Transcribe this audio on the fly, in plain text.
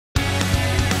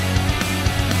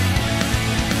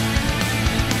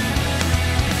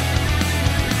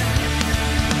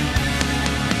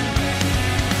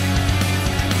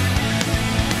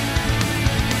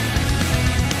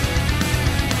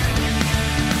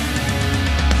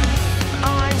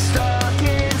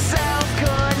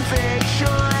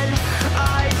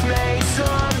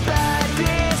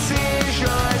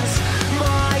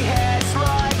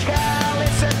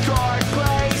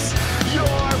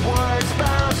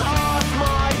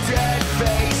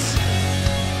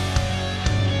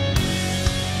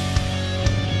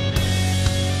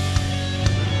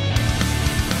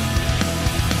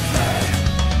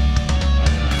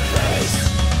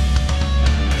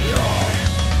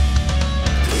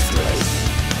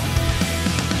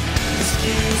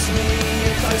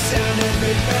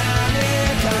bit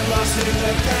manic. I'm lost in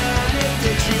the panic.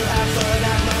 Did you have fun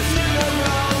at my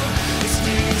funeral?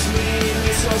 Excuse me,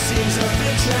 this all seems a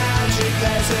bit tragic.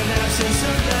 There's an absence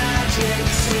of magic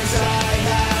since I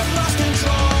have lost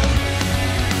control.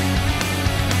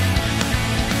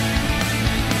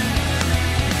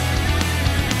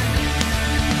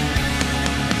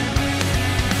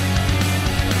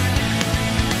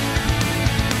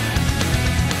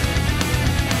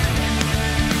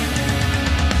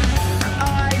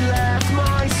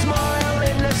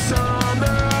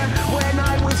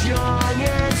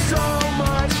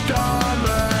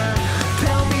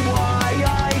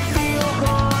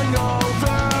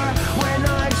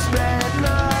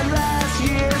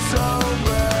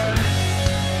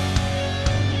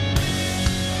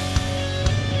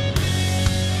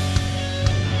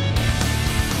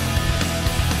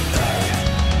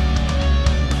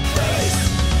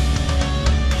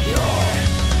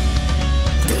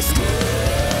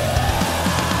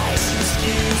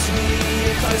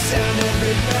 I sound a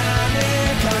bit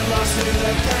manic. I'm lost in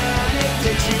the panic.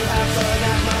 Did you have fun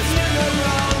at my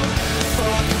funeral?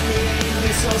 Fuck me,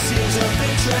 this all seems a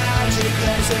bit tragic.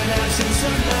 There's an absence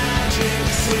of magic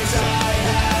since I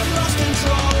have lost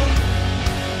control.